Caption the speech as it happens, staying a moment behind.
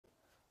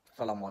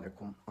Assalamu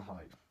alaikum.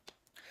 Hi.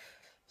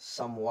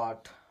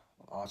 Somewhat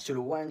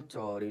fluent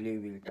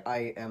relieved.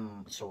 I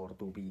am sure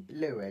to be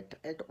livid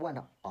at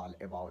one all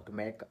about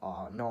make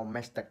no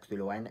mistake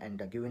fluent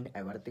and giving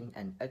everything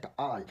and at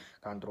all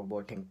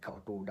contributing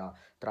to the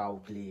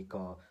proudly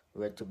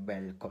which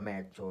will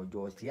commit so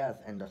just yes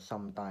and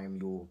sometime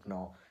you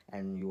know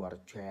and you are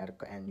chair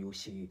and you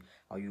see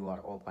you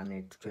are open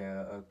it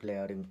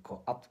clearing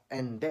up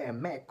and they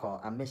make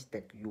a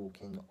mistake you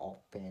can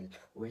fail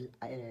well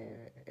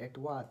it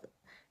was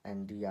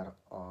and their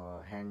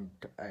hand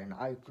and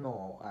I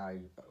know I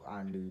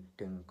only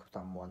think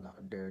someone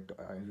did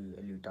he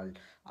a little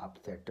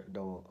upset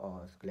the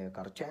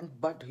slacker chance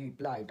but he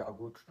played a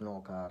good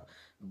snooker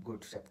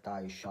good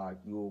septai shot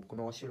you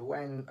know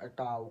when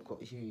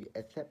talk he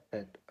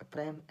accepted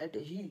frame at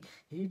he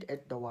hit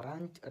at the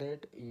warrant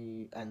red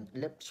and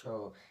left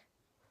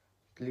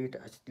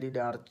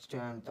leader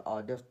chance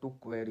just took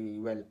very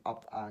well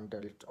up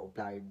until it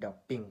applied the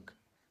pink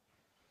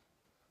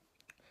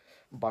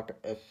but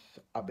it's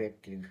a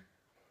bit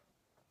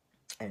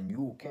and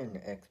you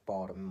can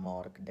export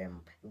mark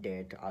them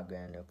date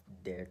again if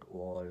that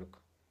work.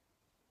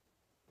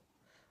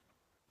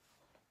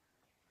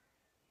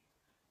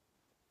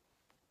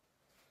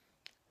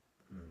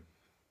 Mm.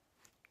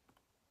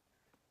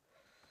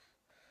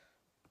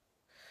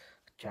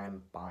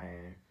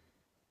 Champagne.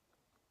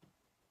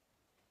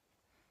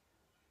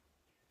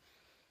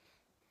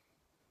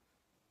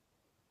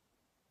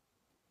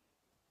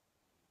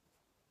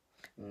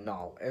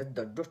 Now as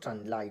the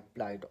Dustin light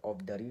plied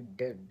of the red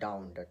dead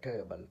down the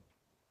table,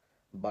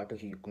 but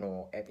he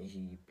know if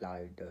he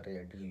plied the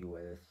red he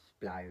was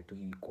plied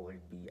he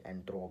could be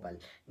in trouble.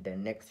 The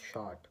next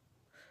shot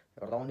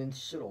Ronnie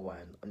slow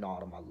and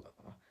normal.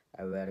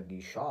 A very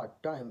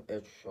short time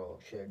is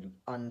scheduled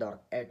under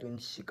 18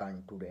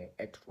 seconds today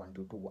at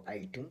 22.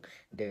 I think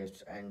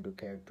this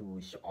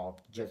indicates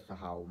of just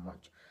how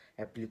much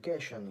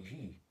application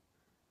he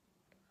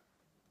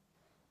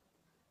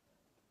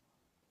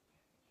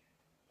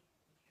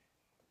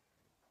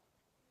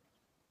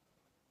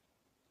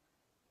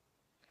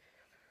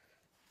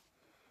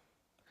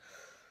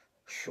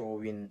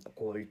showing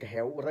could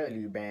have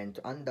really been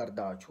under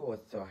the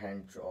choice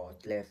hands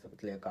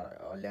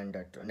Slacker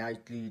landed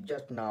nicely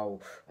just now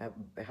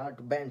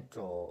had been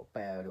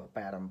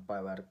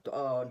power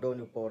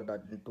only for the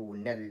to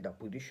nail the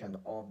position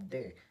of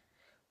the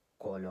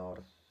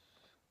colors.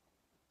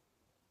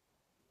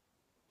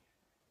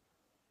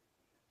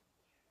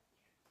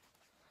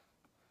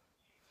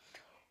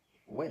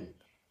 Well,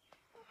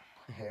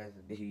 has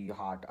he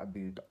had a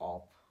bit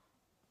of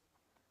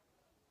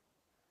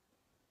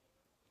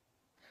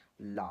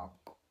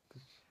luck?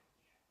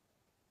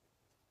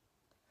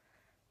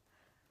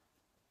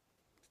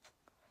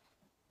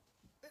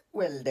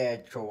 Well,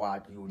 that's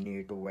what you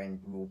need when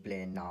you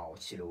play now,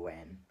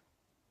 Sylvan.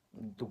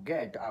 To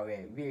get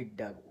away with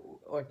the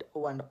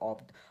one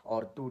of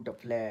or two to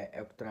play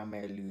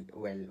extremely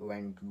well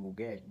when you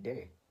get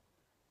there.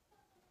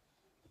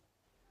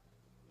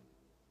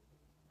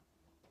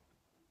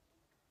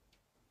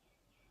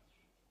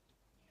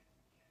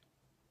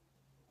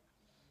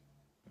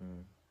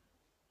 Mm.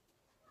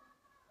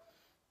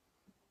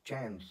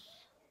 Chance.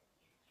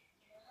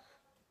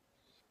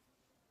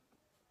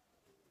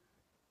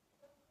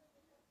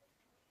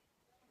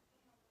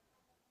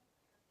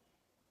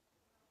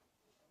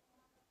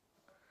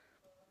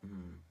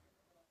 Mm.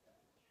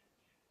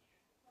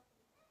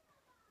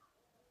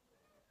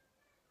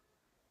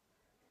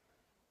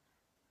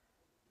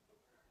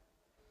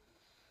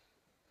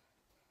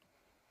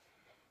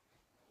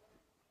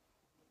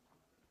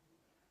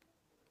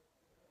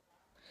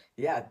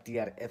 Yeah,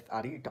 there is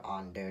a read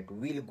on that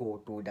will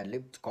go to the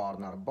left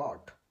corner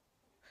but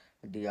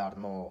there are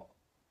no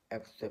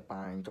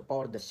exceptions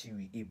for the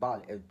CVE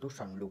ball. It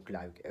doesn't look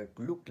like it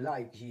looked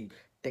like he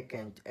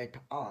taken it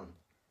on.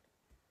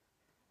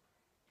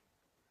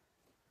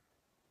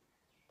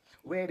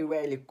 Very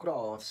well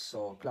cross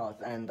so close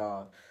and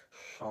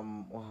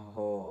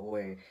somehow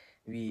way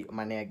we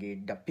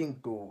managed the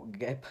pink to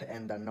gap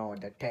and now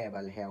the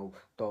table have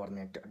torn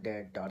it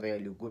that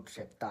really good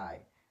shape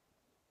tie.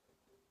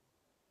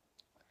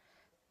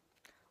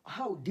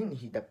 How did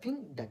he the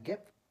pink the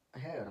gap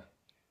here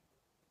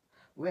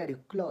very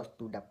close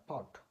to the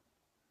pot?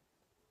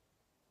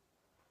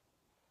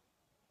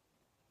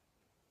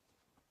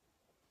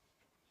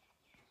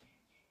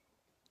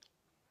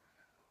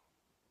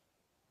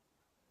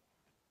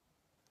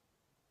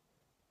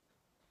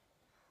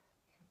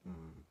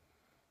 Mm.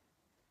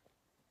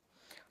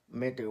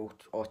 Matthews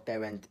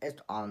Stevens is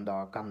on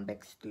the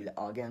comeback still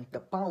against the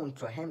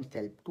Pounds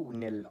himself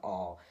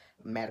 2-0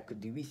 Mark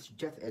Davis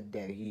just as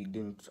there he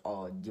didn't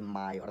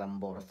deny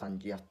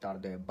Ramborson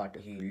yesterday but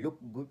he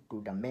looked good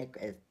to the make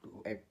as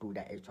to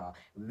the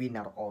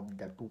winner of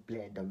the two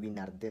play the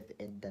winner this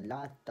is the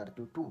last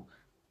 32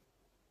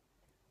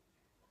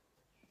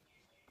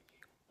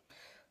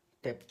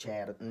 step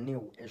chair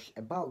new is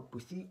about to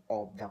see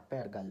of the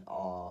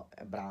Pergal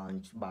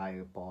branch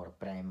by for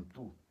prime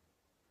 2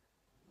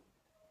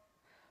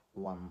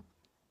 1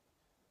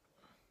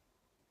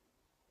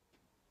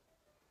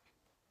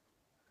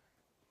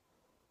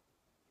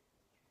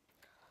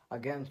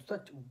 Again,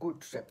 such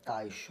good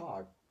reptile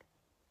shot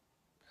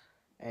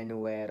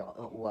anywhere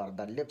where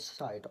the left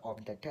side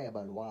of the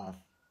table was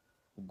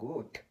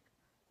good,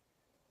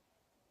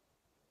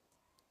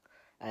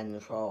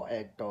 and so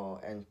it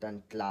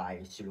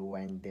instantly slew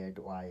and did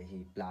why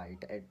he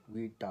played it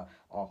with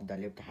of the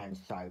left hand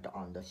side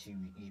on the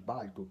CE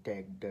ball to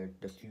take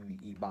the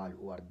CE ball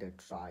over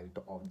that side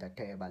of the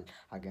table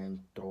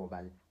against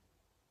trouble.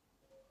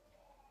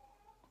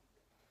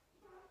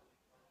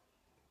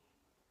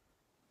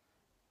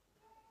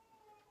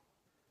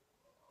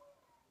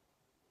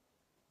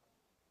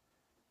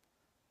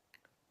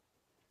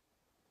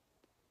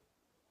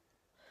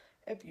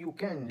 If you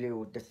can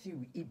leave the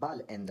CE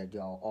ball in the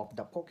jaw of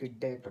the pocket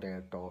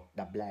decorator,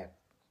 the black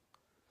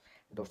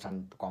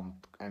doesn't come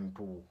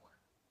into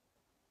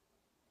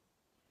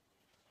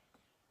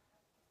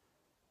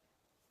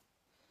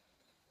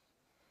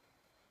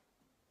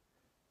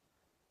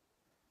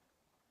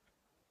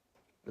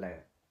play.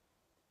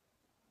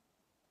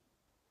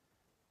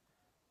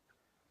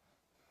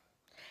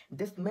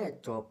 This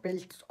match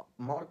feels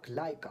more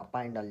like a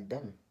final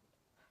than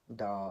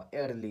the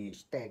early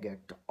stage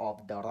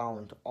of the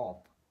round of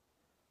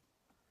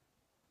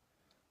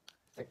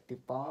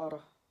 64.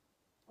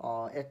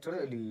 It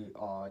really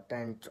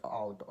turns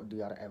out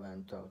their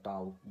event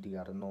without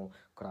there no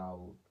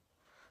crowd.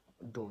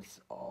 Those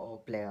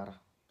player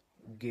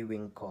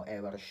giving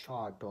ever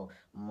shot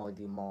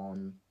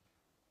Modimon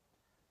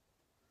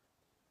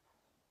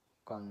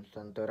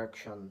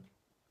concentration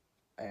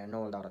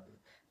another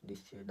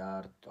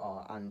decided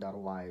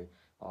underway.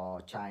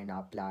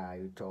 China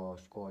played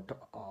Scott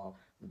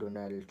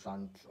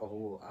Donaldson,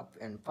 who up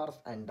in first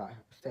and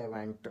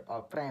seventh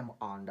frame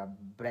on the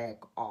break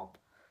up.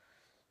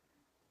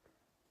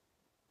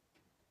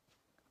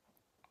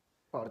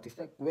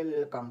 46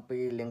 will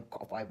compelling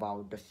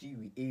about the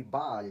CVE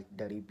ball,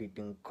 the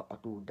repeating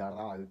to the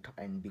right,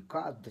 and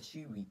because the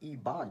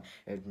CVE ball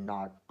is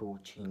not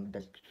touching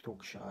the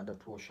structure, the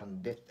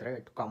torsion, this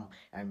threat come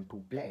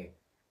into play.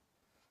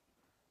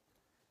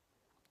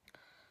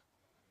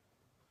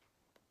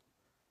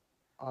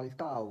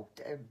 Although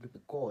every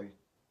call,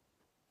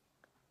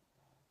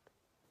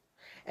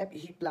 if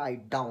he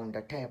played down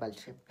the table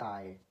ship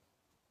tie,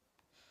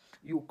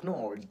 you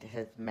ignored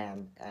his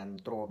man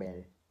and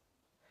trouble.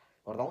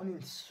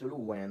 Ronnie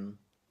Sloan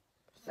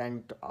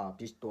sent a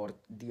pistol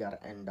there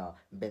and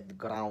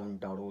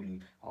background rule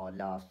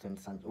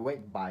lessons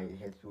weight by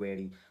his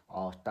very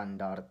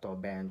standard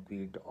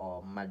banquet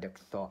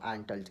medics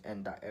until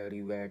in the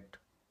elevate.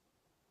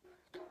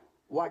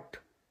 What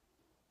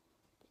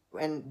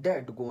when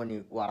that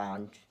going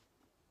warrant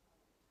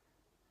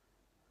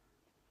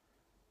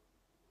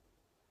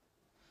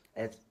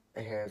as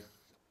his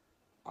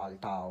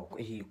although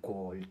he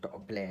called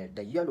play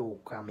the yellow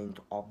coming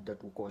of the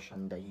two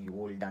caution the he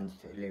wooden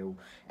sleeve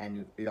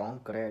and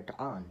long red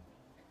on.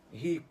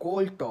 He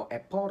called a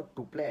port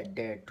to play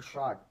that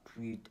shot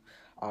with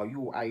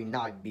you I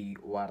not be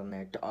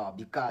warned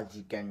because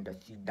he can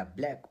see the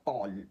black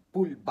ball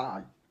pull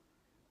ball.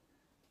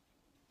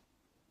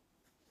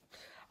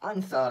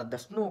 Answer the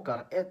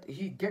snooker at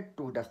he get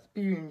to the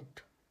speed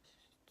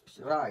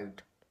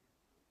right.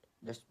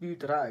 The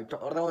speed right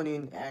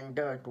running and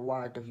that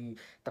what he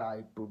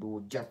tried to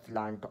do just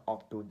land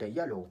up to the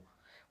yellow.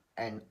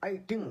 And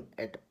I think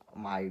it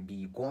might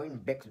be going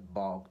back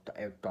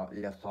at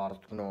Lesser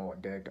know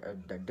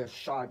that the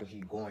shot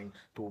he going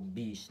to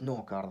be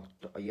snooker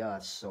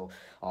yes so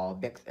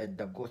back at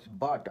the ghost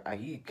but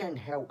he can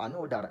have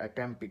another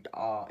attempt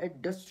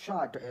at this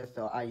shot is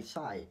I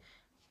say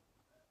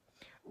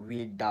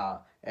with the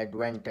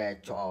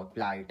advantage of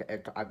light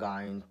it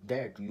against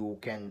that you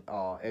can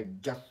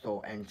adjust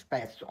so and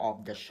space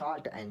of the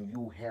shot and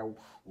you have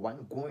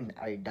one going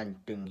I don't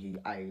think he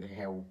I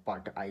have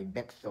but I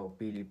bet so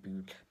Philip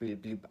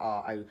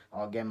I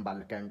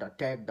gamble can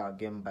take the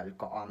gamble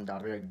on the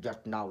red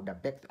just now the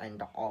back and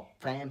the off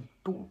frame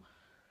too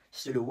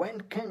so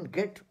when can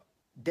get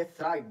this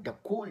right the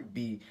could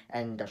be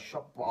and the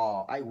shop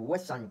I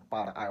wasn't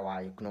par I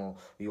like no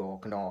you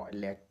know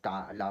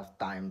last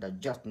time that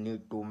just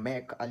need to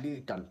make a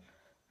little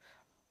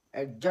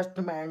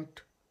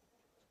adjustment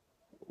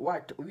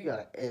what we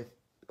are is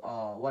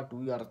what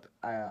we are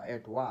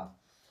it was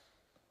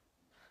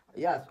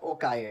yes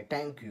okay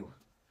thank you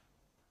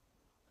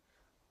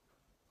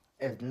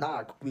it's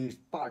not quiz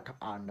part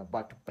on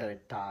but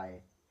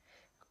pretty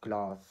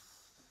close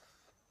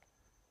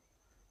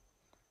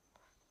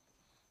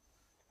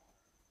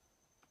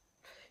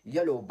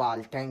yellow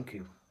ball thank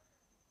you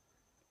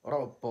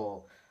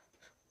Ropo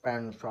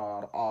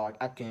Pensar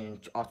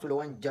against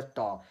Fluent just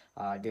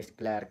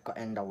declare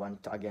and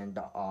once again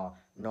the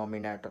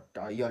nominated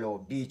yellow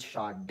beach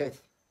shot this.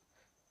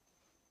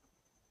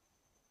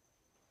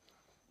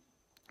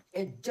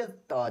 It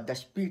just the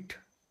speed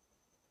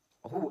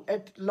who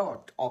ate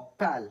lot of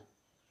pal.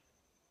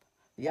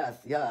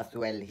 Yes,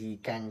 well he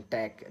can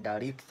take the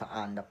risk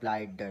and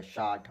apply the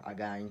shot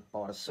again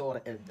for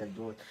sure is the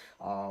good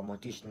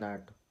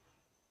motivational.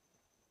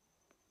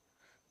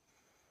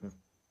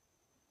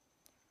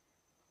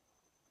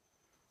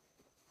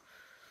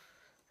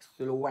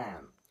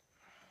 Sloan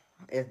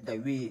is the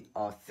way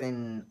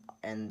sin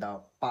and the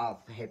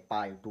path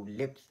happy to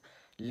lips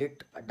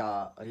let the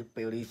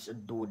repairs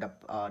do the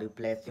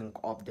replacing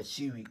of the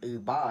sea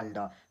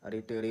ball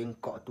returning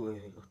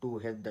to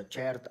his the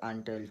church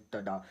until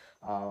the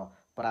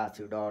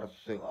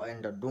procedures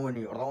and the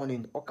Donny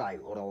Ronin okay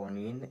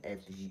Ronin as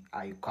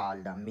I call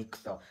the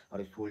mix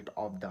result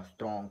of the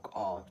strong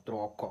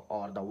stroke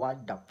or the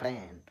what the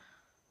friend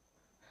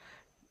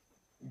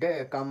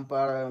the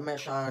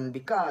confirmation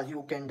because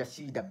you can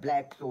see the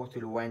black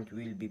social went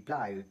will be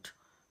plied.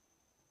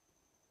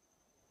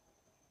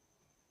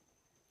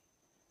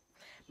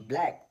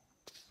 Black,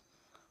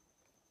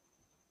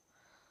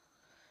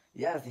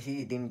 yes,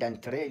 he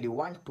didn't really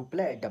want to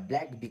play the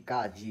black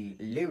because he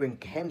leaving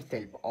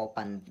himself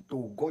open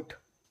to good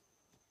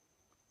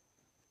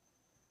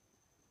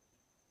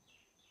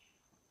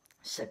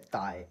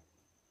satire.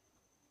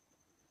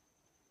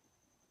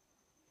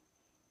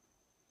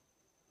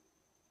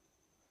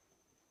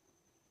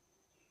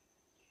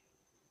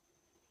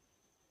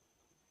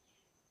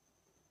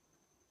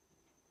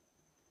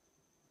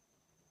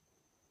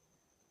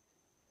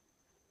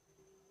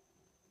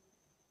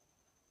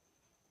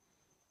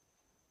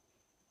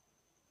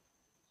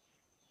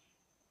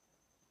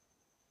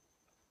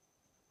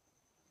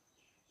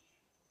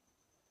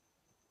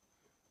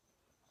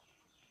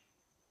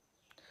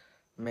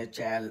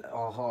 Mitchell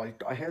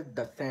Holt has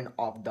the son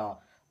of the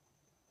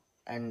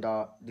and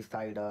the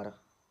decider.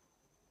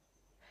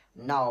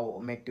 Now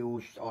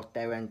Matthews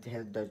Stevens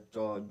has the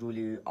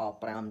Julie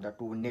Pram the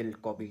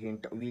 2-0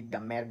 coefficient with the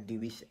Merck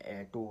Davis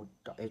to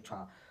the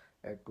HR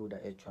to the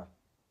HR.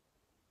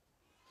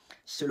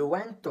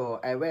 Slovento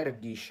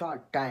average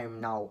short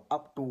time now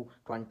up to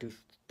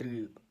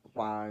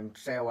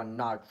 23.7.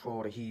 Not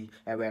sure he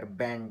ever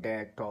been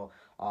that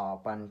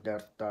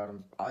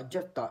Panderstern.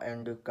 Just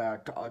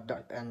indicate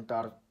the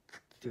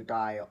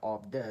intensity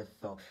of this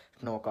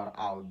snooker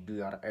out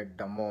there at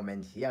the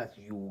moment. Yes,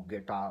 you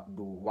get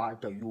do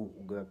what you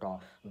get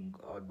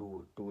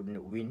do to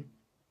win.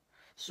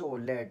 So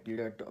let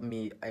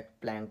me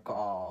explain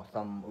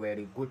some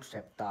very good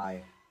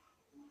septai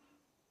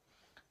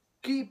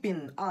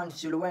keeping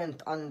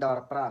Anselwent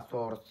under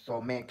pressure, so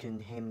making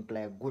him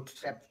play good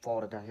step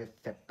for his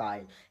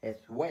septai as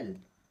well.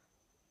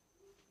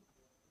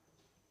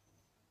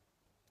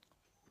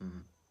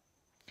 Mm.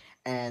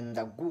 And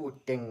the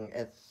good thing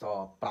is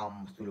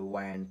from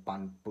Sullivan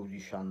pan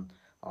position,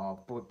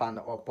 pan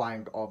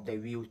point of the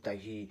view that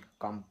he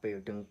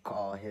competing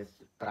his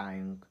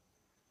trying.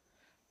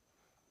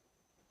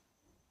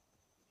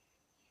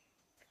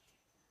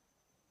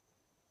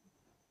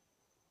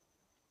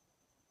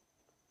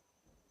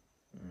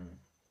 Mm.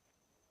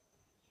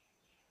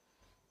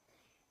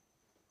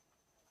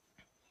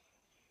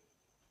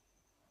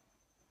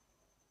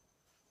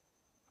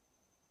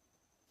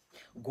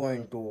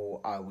 Going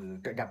to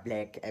the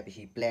black if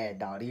he played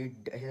the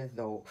read his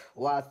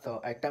was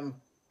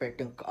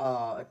attempting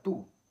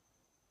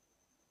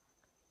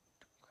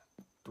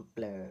to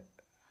play.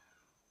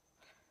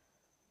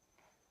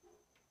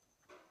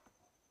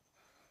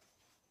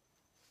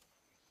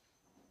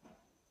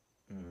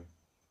 Mm.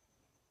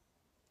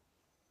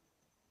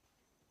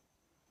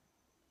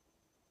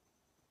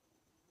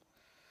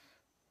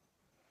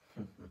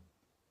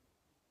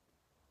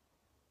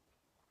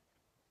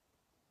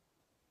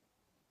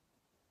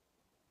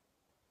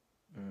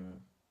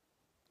 Mm.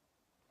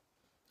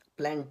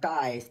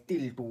 Plantai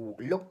still to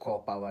look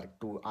power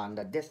to and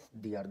this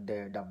dear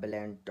the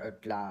blend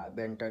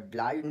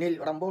nil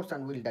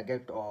Rambosan will the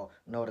get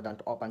northern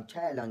open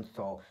challenge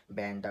so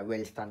band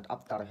will stand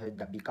after his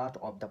the because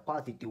of the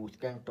positive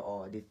scant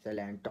or this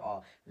land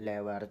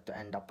lever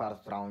and the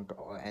first round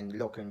and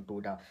look into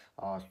the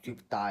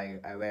swift tie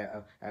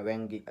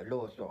awengi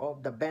loss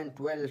of the band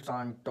well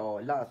sant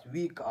last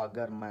week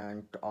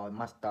government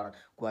master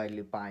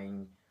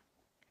qualifying.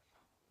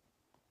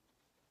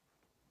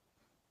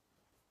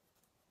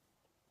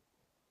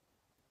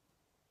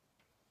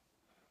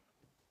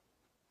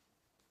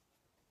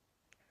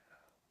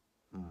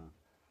 Mm.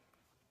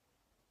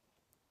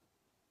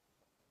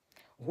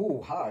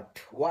 Who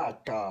had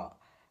what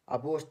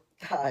about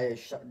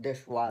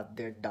this was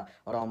did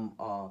from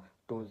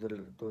to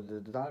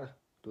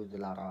the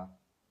Lara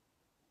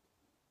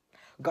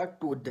got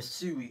to the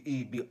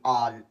CEB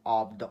all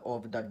of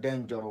the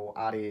danger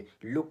area.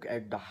 Look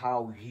at the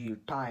how he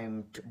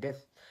timed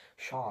this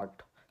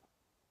shot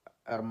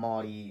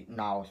Armory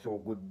now so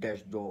good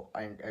dash though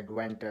and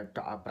adventure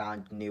to a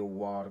brand new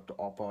world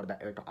offer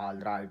the it all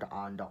right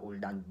on the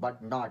olden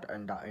but not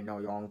in the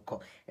young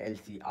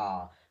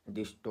LCR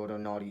this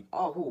story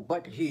oh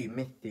but he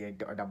missed the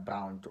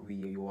brand we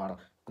you are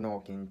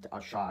knocking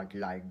a shot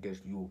like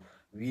this you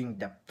win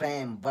the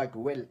fame but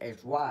well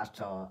as was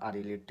a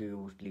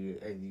relatively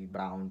easy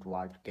brown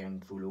what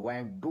can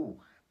Sullivan do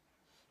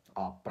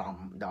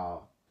from the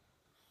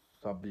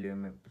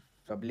sublime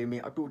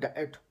to the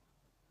it.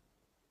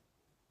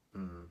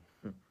 Mm.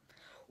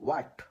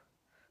 What?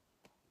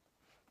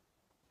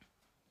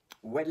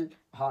 Well,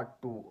 hard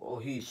to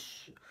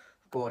his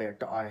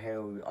correct. I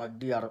have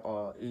dear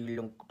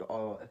ilunk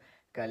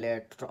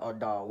collect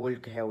the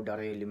work have the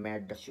really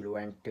made the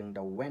silhouette thing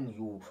the when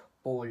you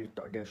pulled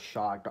the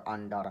shot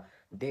under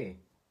the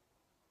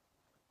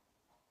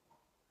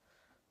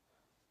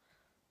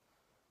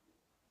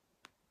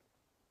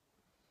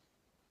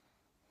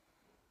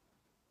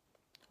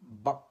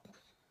buck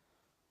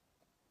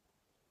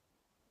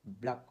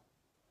black.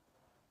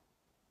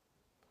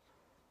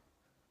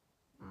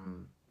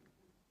 Mm.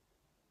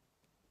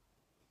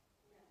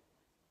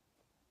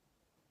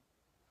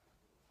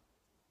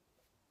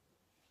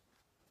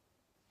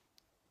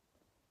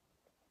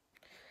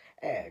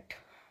 Eight.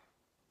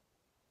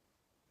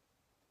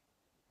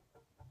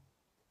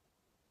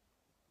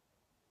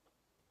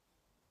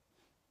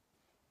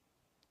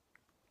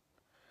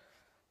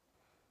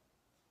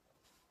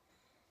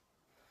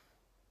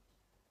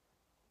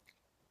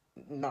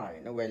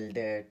 Nine. Well,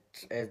 that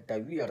is the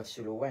weird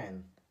silhouette.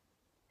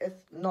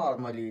 It's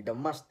normally the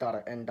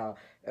master and the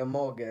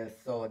mortgage,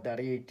 so the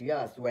rate,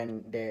 yes,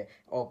 when they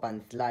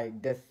opens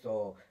like this,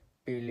 so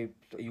Philip,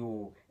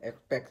 you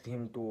expect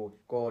him to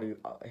score you,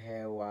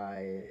 have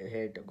I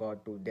had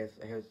got to this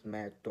his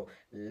match to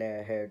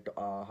lay head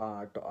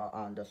heart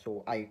and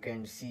so I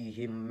can see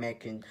him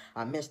making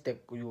a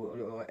mistake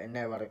you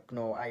never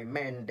know. I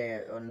mean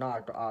they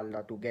not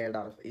all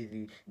together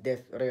easy.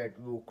 This red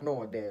you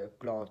know they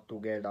close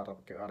together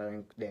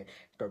rank the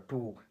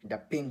two the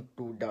pink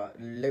to the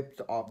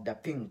lips of the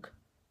pink.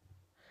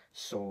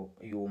 So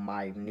you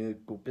might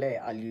need to play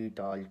a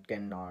little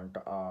cannot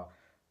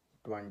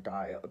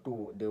 20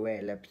 to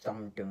develop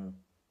something.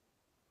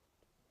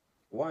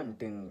 One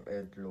thing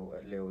is to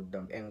leave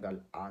the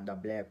angle on the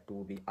black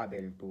to be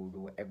able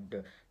to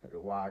do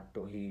what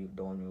he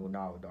don't you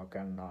now the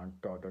cannot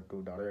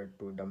to the red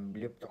to the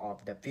lips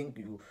of the pink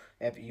you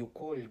if you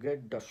could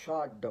get the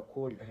shot the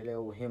could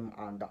leave him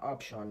on the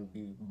option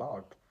be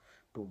bought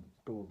to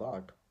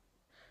bought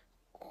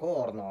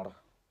corner.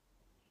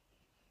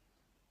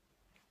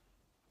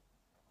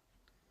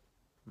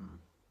 Hmm.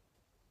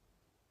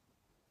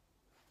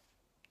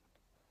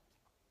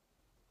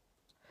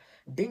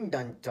 Didn't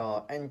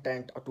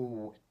intend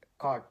to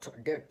cut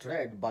that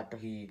thread, but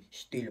he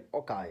still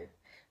okay.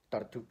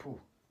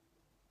 32.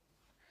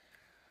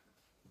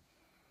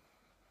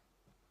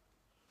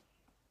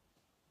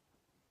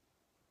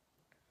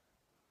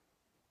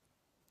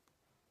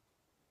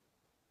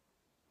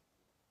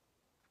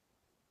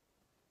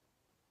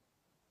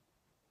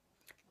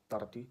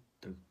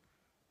 33.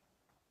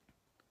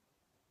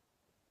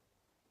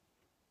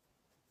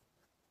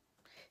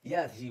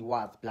 Yes, he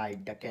was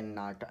played the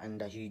cannot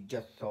and he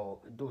just saw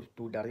those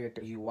to the rate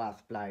he was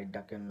played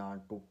the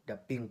cannot to the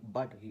pink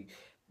but he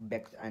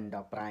backs and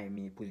the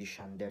primary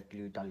position that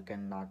little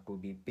cannot to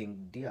be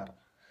pink there.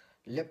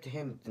 Left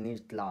him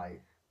sneezed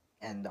lie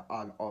and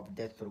all of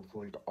this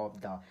result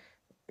of the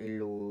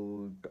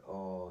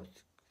Elliot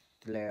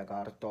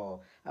Slessor to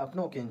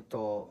knocking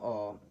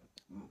to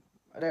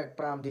red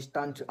from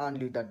distance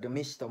only that the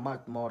Mr.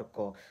 Mark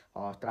Morco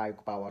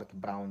strike power to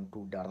Brown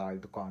to the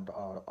right count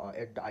or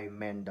at I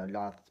mean the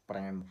last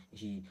frame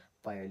he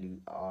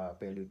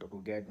failed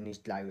to get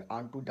his live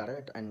onto the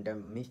red and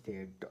then missed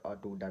it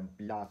to the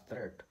last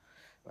red.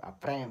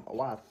 Frame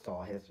was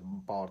his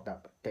board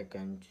up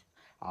taken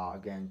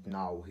against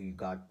now he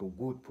got to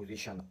good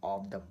position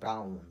of the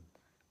Brown.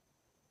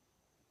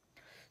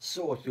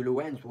 So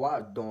Sullivan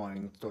was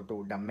doing to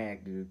the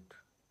maggot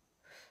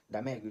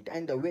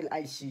and will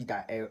I see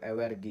the a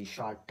very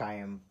short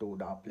time to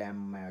the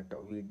planet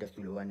with the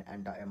Sullivan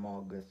and the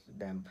Emogus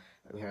them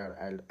here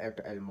at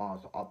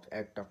almost up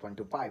at the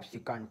 25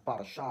 second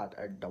per shot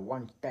at the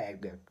one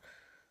tag.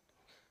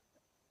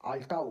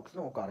 Although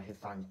snooker his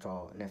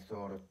Sancho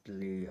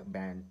necessarily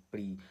band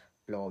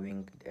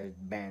pre-flowing is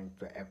band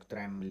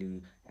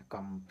extremely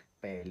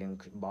compelling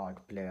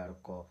but player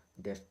co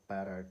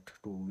desperate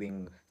to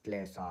win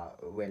Slessor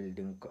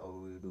welding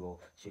video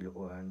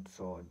silhouette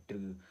so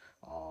three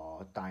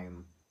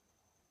time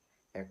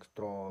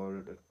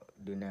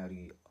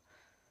extraordinary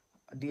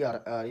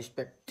their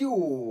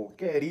respective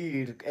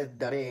career as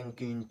the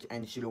rankings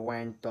and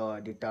silhouette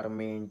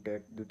determined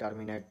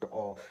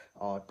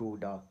to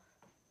the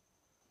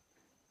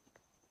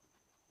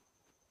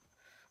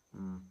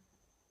mm,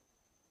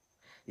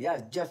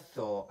 yes, just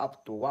so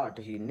up to what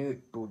he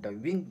need to the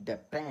wing the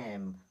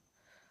prem.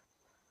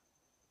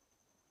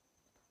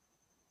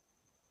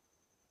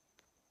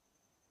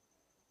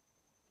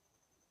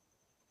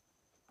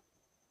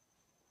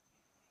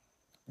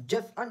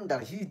 Just under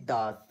he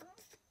does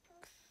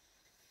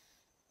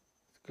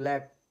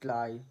fly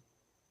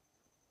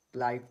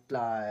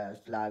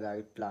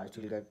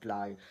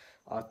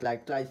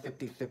fly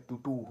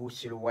 52 who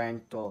still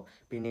went to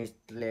finish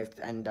left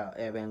and the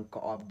event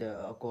of the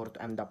court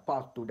and the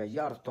pass to the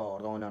yard to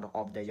runner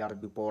of the yard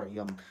before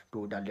him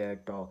to the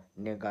late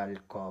Negal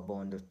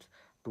bonus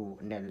to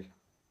Nell.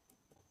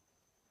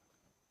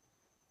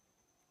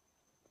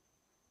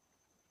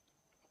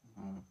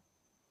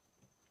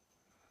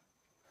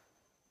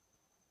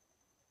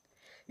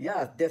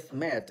 Yes, this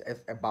match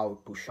is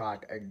about to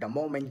start at the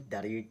moment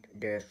the read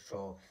this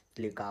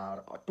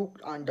slicker took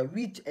on the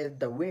which is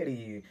the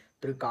very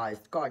tricky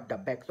caught the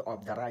back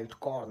of the right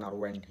corner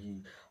when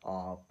he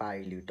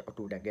piled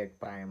to the get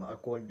prime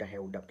called the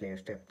how the player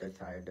step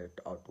decided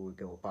to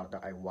go part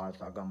I was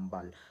a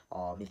gamble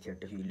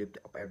missed he leaped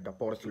up at the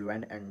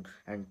porcelain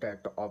and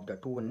that of the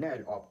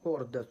 2-0 of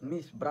course the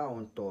Miss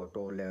Brown to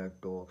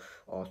let to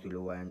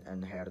Sylvan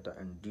and heard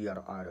and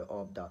dear are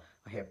of the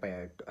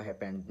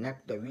happened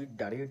next with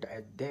the rate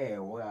at they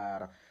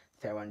were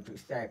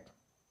 76.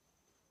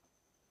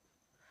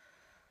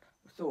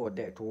 So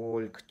that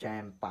whole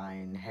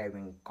champagne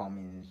having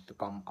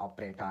come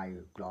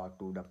operative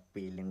to the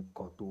feeling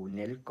to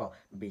nilk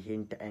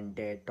behind and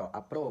that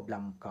a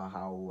problem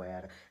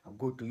however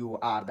good you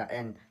are the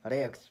end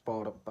rex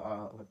for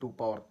to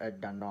port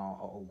at the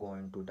no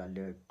going to the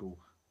late to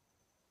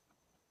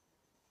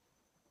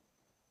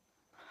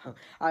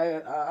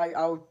I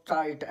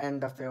outside and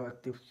the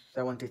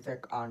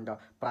 76 and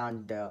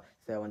brand the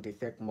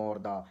 76 more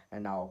the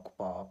and now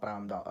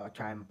from the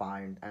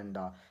champagne and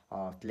the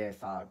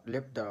Slessor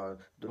lift the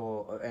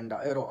draw and the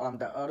arrow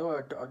the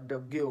arrow the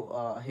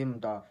give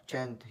him the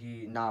chant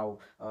he now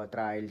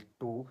trial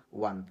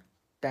 2-1.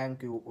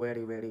 Thank you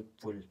very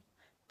full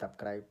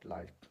subscribe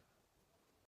like.